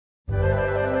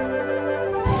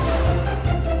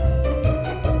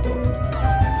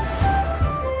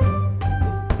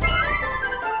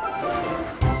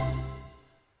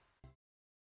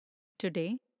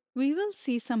Today, we will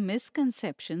see some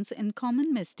misconceptions and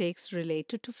common mistakes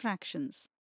related to fractions.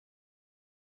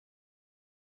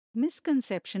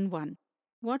 Misconception 1.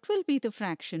 What will be the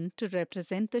fraction to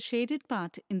represent the shaded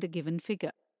part in the given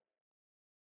figure?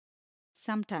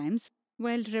 Sometimes,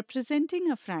 while representing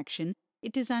a fraction,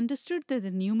 it is understood that the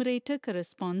numerator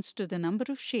corresponds to the number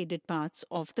of shaded parts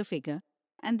of the figure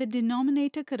and the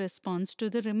denominator corresponds to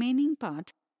the remaining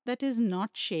part that is not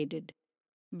shaded.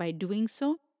 By doing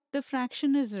so, the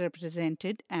fraction is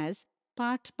represented as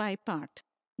part by part.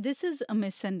 This is a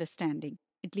misunderstanding.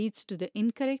 It leads to the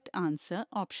incorrect answer,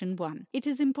 option 1. It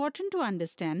is important to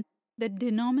understand that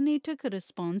denominator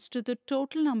corresponds to the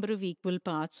total number of equal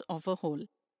parts of a whole.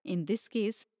 In this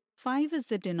case, 5 is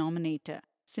the denominator.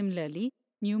 Similarly,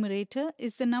 numerator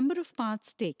is the number of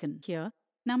parts taken. Here,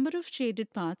 number of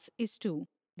shaded parts is 2.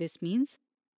 This means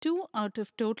 2 out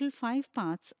of total 5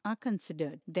 parts are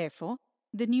considered. Therefore,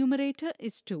 the numerator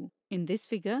is 2. In this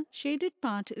figure, shaded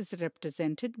part is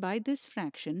represented by this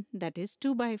fraction, that is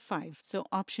 2 by 5. So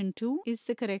option 2 is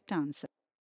the correct answer.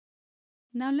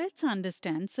 Now let's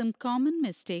understand some common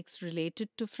mistakes related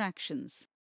to fractions.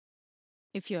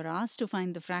 If you're asked to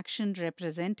find the fraction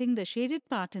representing the shaded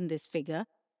part in this figure,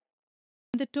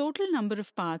 the total number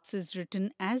of parts is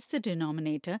written as the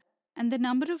denominator and the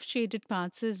number of shaded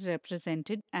parts is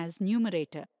represented as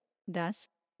numerator. Thus,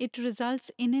 it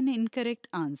results in an incorrect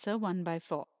answer 1 by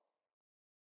 4.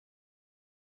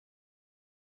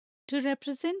 To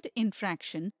represent in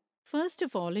fraction, first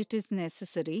of all it is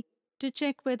necessary to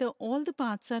check whether all the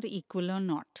parts are equal or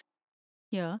not.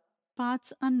 Here,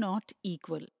 parts are not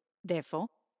equal. Therefore,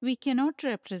 we cannot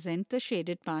represent the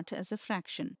shaded part as a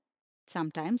fraction.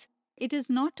 Sometimes, it is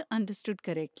not understood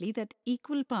correctly that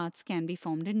equal parts can be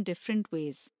formed in different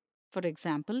ways. For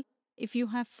example, if you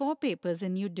have 4 papers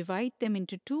and you divide them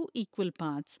into 2 equal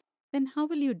parts, then how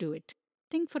will you do it?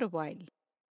 Think for a while.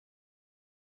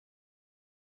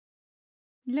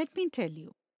 Let me tell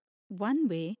you. One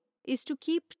way is to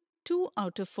keep 2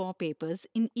 out of 4 papers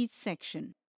in each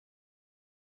section.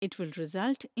 It will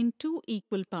result in 2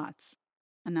 equal parts.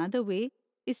 Another way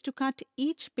is to cut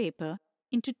each paper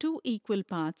into 2 equal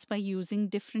parts by using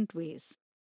different ways.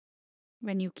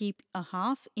 When you keep a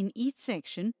half in each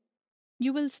section,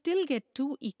 you will still get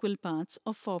 2 equal parts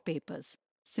of 4 papers.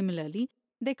 Similarly,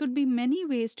 there could be many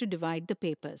ways to divide the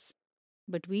papers,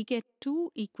 but we get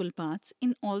 2 equal parts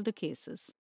in all the cases.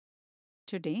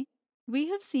 Today, we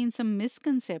have seen some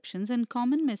misconceptions and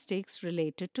common mistakes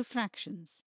related to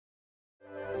fractions.